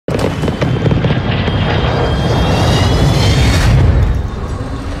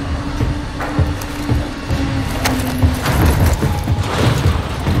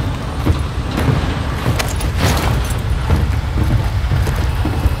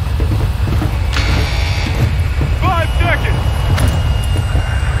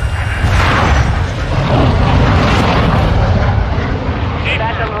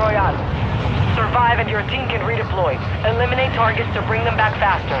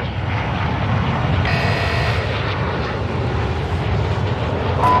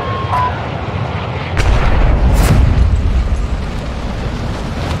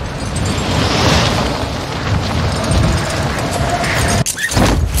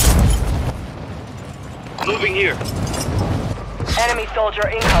Moving here. Enemy soldier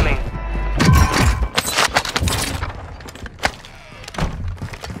incoming.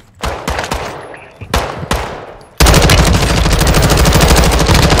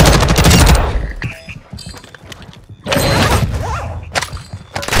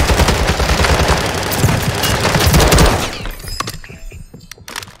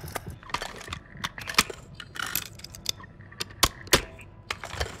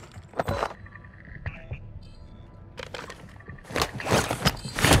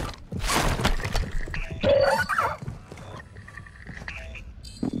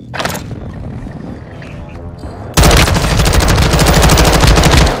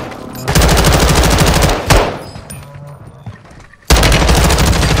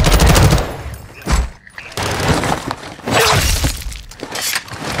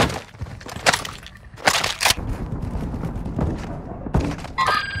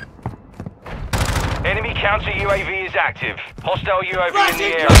 Enemy counter UAV is active. Hostile UAV in the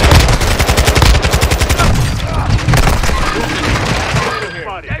area.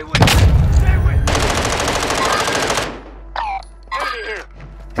 Stay with. Enemy here.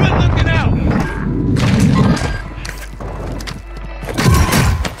 Good looking out.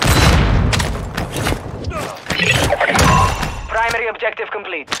 Primary objective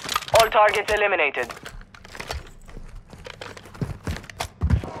complete. All targets eliminated.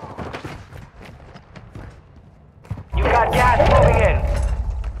 You got gas moving in.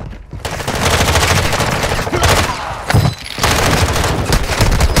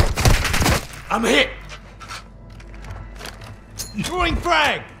 I'm hit! Throwing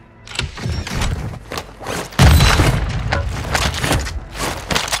frag!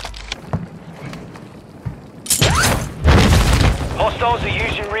 Hostiles are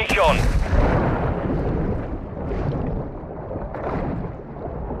using recon.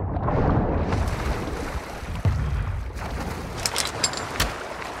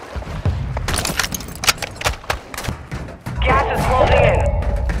 Gas is closing in.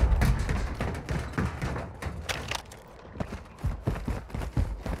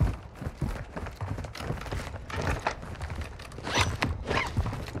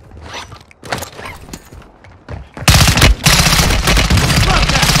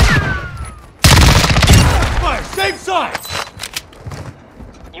 Fire! Safe side!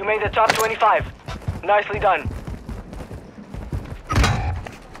 You made the top 25. Nicely done.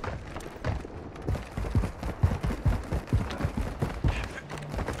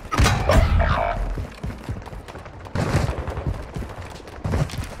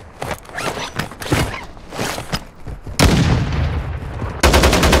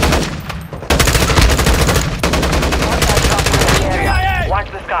 Watch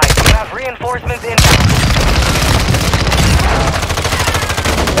the sky. You have reinforcements inbound.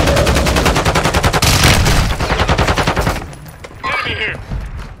 Enemy here.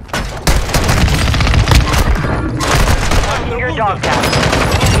 Marking your dog tag.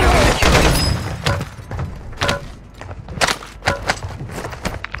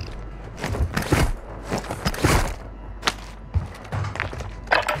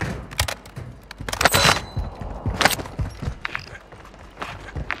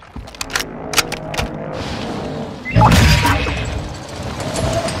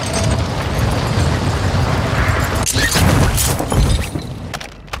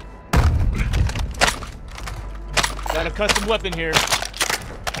 Got a custom weapon here.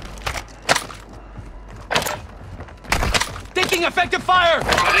 Taking effective fire!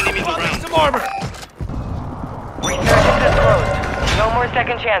 Enemies around. Some armor! Resurgence is closed. No more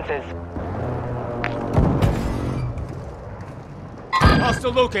second chances.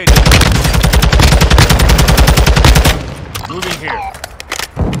 Hostile located. Moving here.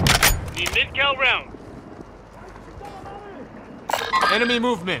 Need mid-cal round. Enemy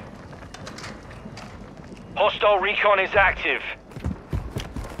movement. Hostile recon is active.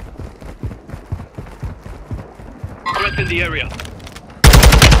 Threat in the area.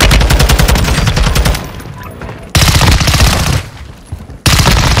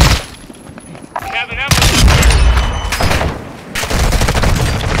 Cabin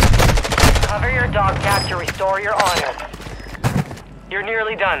Cover your dog tag to restore your honor. You're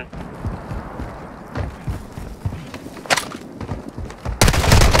nearly done.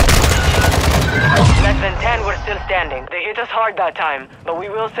 Less than 10 were still standing. They hit us hard that time, but we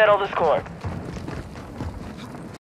will settle the score.